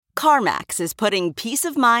CarMax is putting peace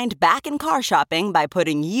of mind back in car shopping by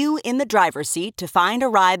putting you in the driver's seat to find a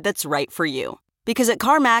ride that's right for you. Because at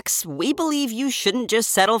CarMax, we believe you shouldn't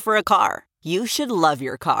just settle for a car. You should love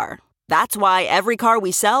your car. That's why every car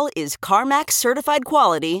we sell is CarMax certified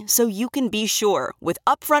quality, so you can be sure with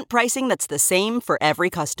upfront pricing that's the same for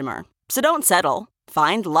every customer. So don't settle.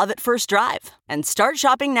 Find love at first drive and start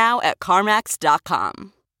shopping now at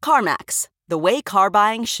CarMax.com. CarMax, the way car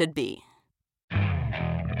buying should be.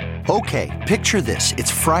 Okay, picture this.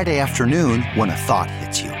 It's Friday afternoon when a thought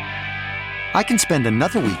hits you. I can spend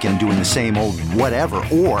another weekend doing the same old whatever,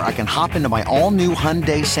 or I can hop into my all-new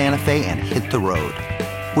Hyundai Santa Fe and hit the road.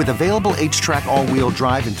 With available H-Track all-wheel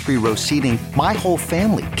drive and 3-row seating, my whole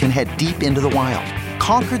family can head deep into the wild.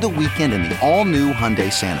 Conquer the weekend in the all-new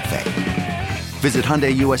Hyundai Santa Fe. Visit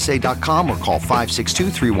HyundaiUSA.com or call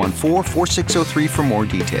 562-314-4603 for more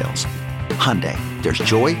details. Hyundai, there's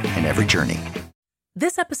joy in every journey.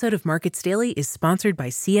 This episode of Markets Daily is sponsored by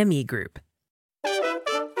CME Group.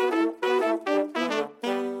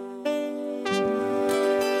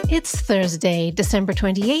 It's Thursday, December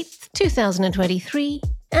 28th, 2023,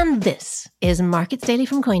 and this is Markets Daily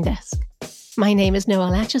from CoinDesk. My name is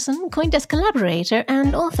Noelle Acheson, CoinDesk collaborator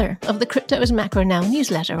and author of the Crypto is Macro Now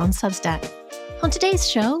newsletter on Substack. On today's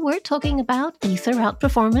show, we're talking about Ether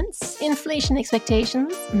outperformance, inflation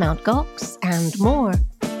expectations, Mt. Gox, and more.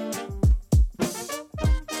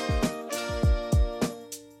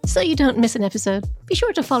 So you don't miss an episode, be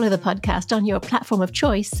sure to follow the podcast on your platform of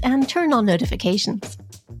choice and turn on notifications.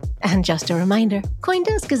 And just a reminder,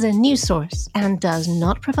 CoinDesk is a news source and does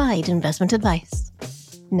not provide investment advice.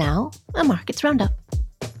 Now, a markets roundup.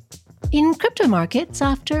 In crypto markets,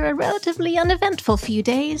 after a relatively uneventful few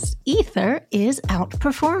days, Ether is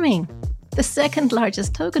outperforming. The second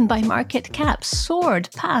largest token by market cap soared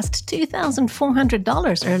past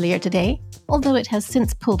 $2,400 earlier today. Although it has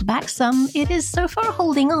since pulled back some, it is so far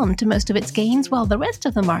holding on to most of its gains while the rest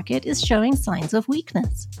of the market is showing signs of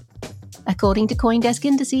weakness. According to CoinDesk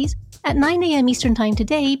indices, at 9 a.m. Eastern Time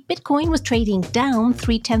today, Bitcoin was trading down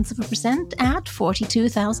 0.3% at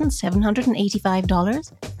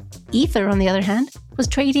 $42,785. Ether, on the other hand, was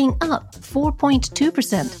trading up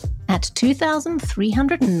 4.2% at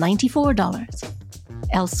 $2,394.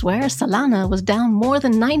 Elsewhere, Solana was down more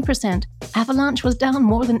than 9%, Avalanche was down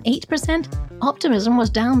more than 8%, Optimism was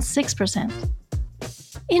down 6%.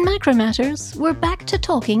 In macro matters, we're back to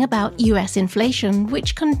talking about US inflation,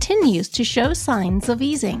 which continues to show signs of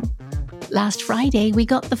easing. Last Friday, we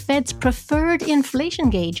got the Fed's preferred inflation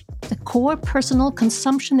gauge, the Core Personal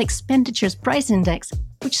Consumption Expenditures Price Index,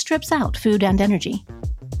 which strips out food and energy.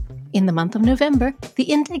 In the month of November, the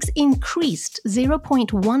index increased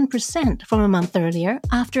 0.1% from a month earlier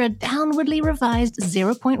after a downwardly revised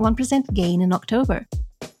 0.1% gain in October.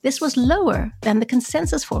 This was lower than the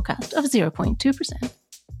consensus forecast of 0.2%.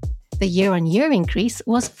 The year-on-year increase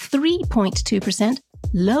was 3.2%,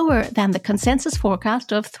 lower than the consensus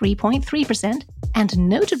forecast of 3.3%, and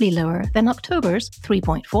notably lower than October's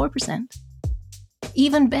 3.4%.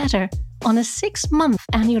 Even better, on a 6-month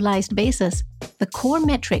annualized basis, the core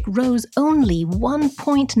metric rose only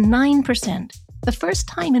 1.9%, the first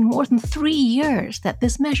time in more than 3 years that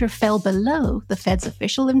this measure fell below the Fed's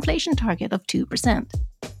official inflation target of 2%.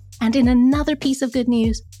 And in another piece of good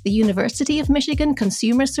news, the University of Michigan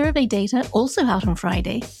consumer survey data, also out on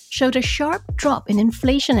Friday, showed a sharp drop in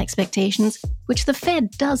inflation expectations, which the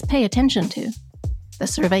Fed does pay attention to. The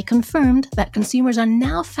survey confirmed that consumers are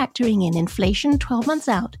now factoring in inflation 12 months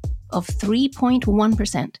out of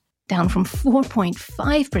 3.1%, down from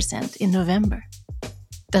 4.5% in November.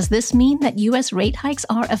 Does this mean that US rate hikes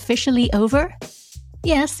are officially over?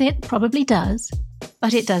 Yes, it probably does.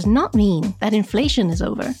 But it does not mean that inflation is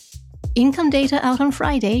over. Income data out on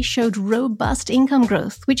Friday showed robust income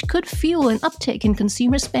growth, which could fuel an uptick in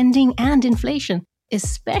consumer spending and inflation,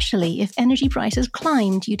 especially if energy prices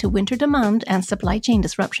climb due to winter demand and supply chain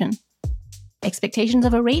disruption. Expectations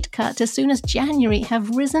of a rate cut as soon as January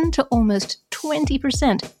have risen to almost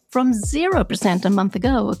 20% from 0% a month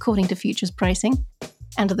ago, according to futures pricing.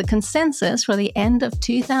 And the consensus for the end of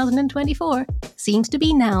 2024 seems to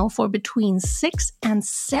be now for between 6 and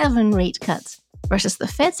 7 rate cuts, versus the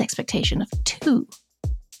Fed's expectation of 2.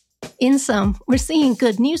 In sum, we're seeing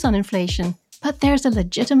good news on inflation, but there's a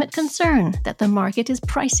legitimate concern that the market is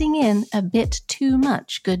pricing in a bit too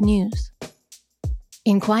much good news.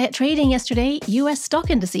 In quiet trading yesterday, US stock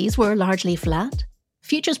indices were largely flat.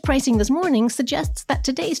 Futures pricing this morning suggests that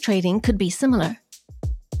today's trading could be similar.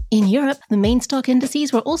 In Europe, the main stock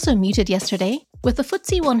indices were also muted yesterday, with the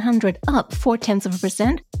FTSE 100 up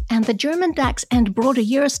 0.4% and the German DAX and broader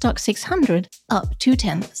Eurostock 600 up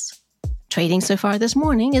 0.2%. Trading so far this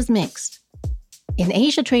morning is mixed. In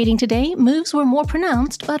Asia trading today, moves were more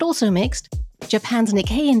pronounced but also mixed. Japan's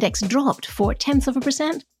Nikkei index dropped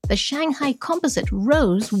 0.4%, the Shanghai Composite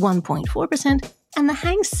rose 1.4%, and the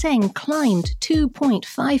Hang Seng climbed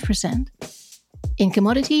 2.5%. In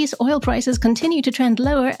commodities, oil prices continue to trend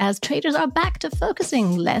lower as traders are back to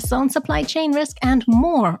focusing less on supply chain risk and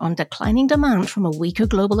more on declining demand from a weaker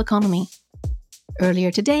global economy.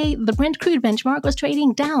 Earlier today, the Brent crude benchmark was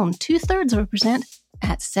trading down 0.2%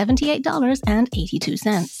 at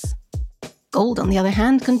 $78.82. Gold, on the other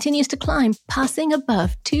hand, continues to climb, passing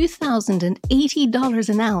above $2,080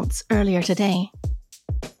 an ounce earlier today.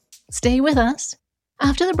 Stay with us.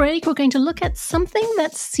 After the break, we're going to look at something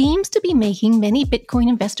that seems to be making many Bitcoin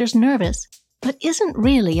investors nervous, but isn't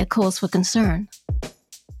really a cause for concern.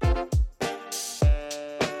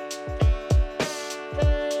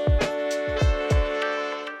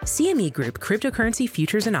 CME Group cryptocurrency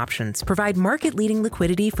futures and options provide market-leading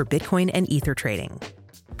liquidity for Bitcoin and Ether trading.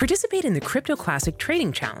 Participate in the Crypto Classic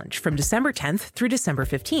Trading Challenge from December 10th through December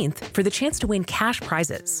 15th for the chance to win cash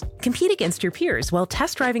prizes. Compete against your peers while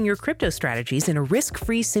test-driving your crypto strategies in a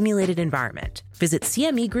risk-free simulated environment. Visit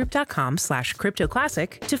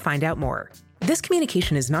cmegroup.com/cryptoclassic to find out more. This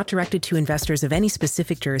communication is not directed to investors of any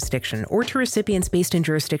specific jurisdiction or to recipients based in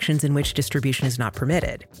jurisdictions in which distribution is not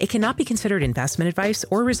permitted. It cannot be considered investment advice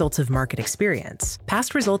or results of market experience.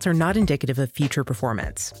 Past results are not indicative of future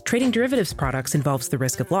performance. Trading derivatives products involves the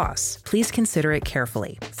risk of loss. Please consider it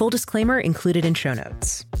carefully. Full disclaimer included in show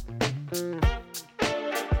notes.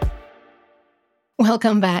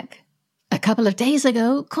 Welcome back. A couple of days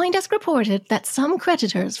ago, CoinDesk reported that some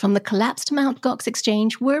creditors from the collapsed Mt. Gox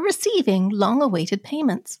exchange were receiving long-awaited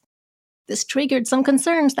payments. This triggered some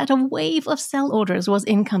concerns that a wave of sell orders was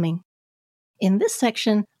incoming. In this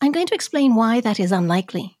section, I'm going to explain why that is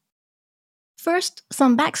unlikely. First,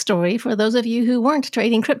 some backstory for those of you who weren't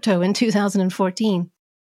trading crypto in 2014.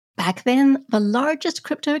 Back then, the largest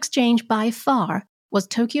crypto exchange by far was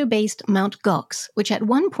Tokyo-based Mt. Gox, which at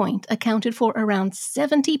one point accounted for around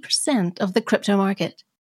 70% of the crypto market.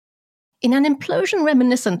 In an implosion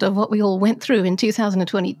reminiscent of what we all went through in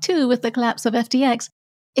 2022 with the collapse of FTX,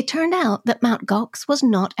 it turned out that Mt. Gox was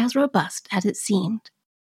not as robust as it seemed.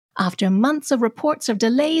 After months of reports of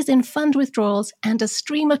delays in fund withdrawals and a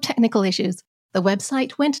stream of technical issues, the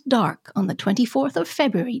website went dark on the 24th of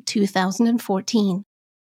February 2014.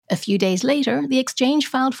 A few days later, the exchange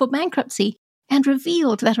filed for bankruptcy and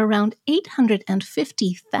revealed that around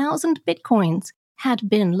 850,000 bitcoins had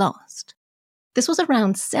been lost. This was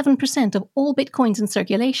around 7% of all bitcoins in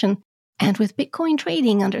circulation, and with Bitcoin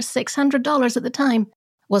trading under $600 at the time,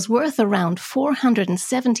 was worth around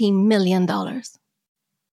 $470 million.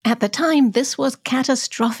 At the time, this was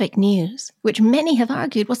catastrophic news, which many have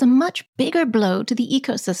argued was a much bigger blow to the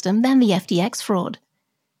ecosystem than the FTX fraud.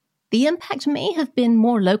 The impact may have been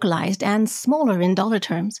more localized and smaller in dollar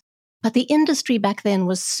terms, but the industry back then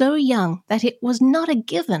was so young that it was not a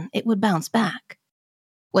given it would bounce back.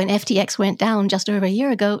 When FTX went down just over a year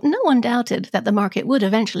ago, no one doubted that the market would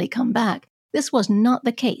eventually come back. This was not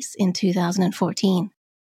the case in 2014.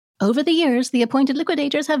 Over the years, the appointed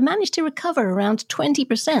liquidators have managed to recover around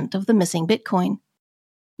 20% of the missing Bitcoin.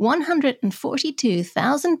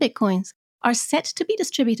 142,000 Bitcoins are set to be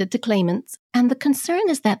distributed to claimants, and the concern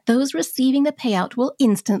is that those receiving the payout will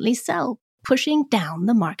instantly sell, pushing down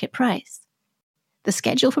the market price. The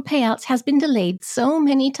schedule for payouts has been delayed so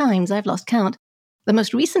many times I've lost count. The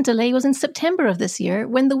most recent delay was in September of this year,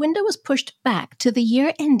 when the window was pushed back to the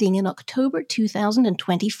year ending in October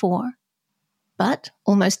 2024. But,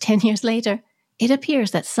 almost 10 years later, it appears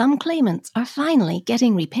that some claimants are finally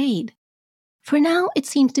getting repaid. For now, it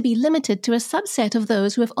seems to be limited to a subset of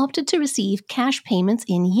those who have opted to receive cash payments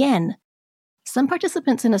in yen. Some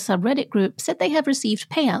participants in a subreddit group said they have received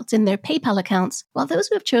payouts in their PayPal accounts, while those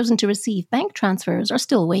who have chosen to receive bank transfers are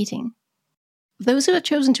still waiting. Those who have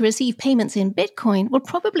chosen to receive payments in Bitcoin will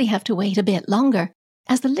probably have to wait a bit longer,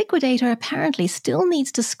 as the liquidator apparently still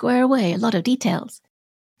needs to square away a lot of details.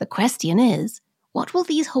 The question is, what will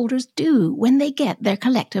these holders do when they get their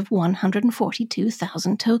collective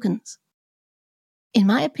 142,000 tokens? In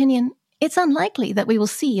my opinion, it's unlikely that we will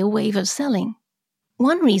see a wave of selling.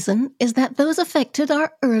 One reason is that those affected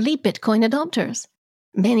are early Bitcoin adopters.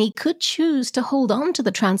 Many could choose to hold on to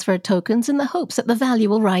the transferred tokens in the hopes that the value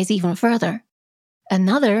will rise even further.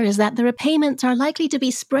 Another is that the repayments are likely to be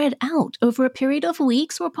spread out over a period of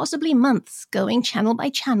weeks or possibly months, going channel by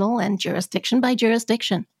channel and jurisdiction by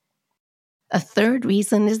jurisdiction. A third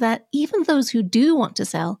reason is that even those who do want to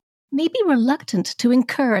sell may be reluctant to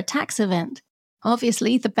incur a tax event.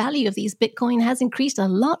 Obviously, the value of these Bitcoin has increased a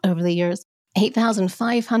lot over the years,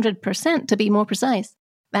 8,500% to be more precise.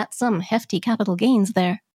 That's some hefty capital gains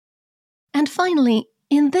there. And finally,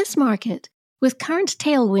 in this market, with current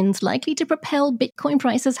tailwinds likely to propel Bitcoin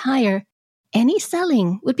prices higher, any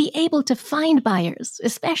selling would be able to find buyers,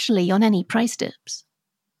 especially on any price dips.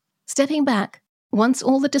 Stepping back, once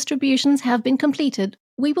all the distributions have been completed,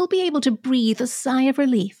 we will be able to breathe a sigh of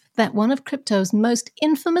relief that one of crypto's most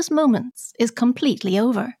infamous moments is completely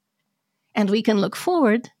over. And we can look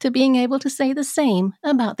forward to being able to say the same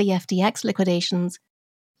about the FTX liquidations.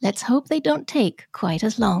 Let's hope they don't take quite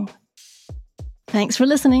as long. Thanks for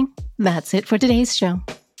listening. That's it for today's show.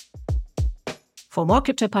 For more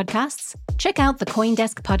crypto podcasts, check out the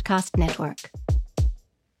CoinDesk Podcast Network.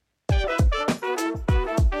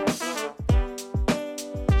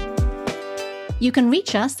 You can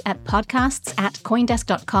reach us at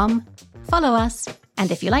podcasts@coindesk.com, follow us, and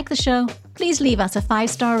if you like the show, please leave us a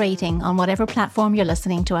 5-star rating on whatever platform you're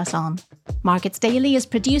listening to us on. Markets Daily is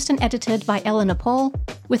produced and edited by Eleanor Paul,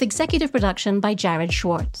 with executive production by Jared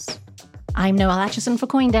Schwartz. I'm Noelle Atchison for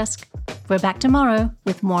CoinDesk. We're back tomorrow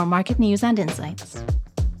with more market news and insights.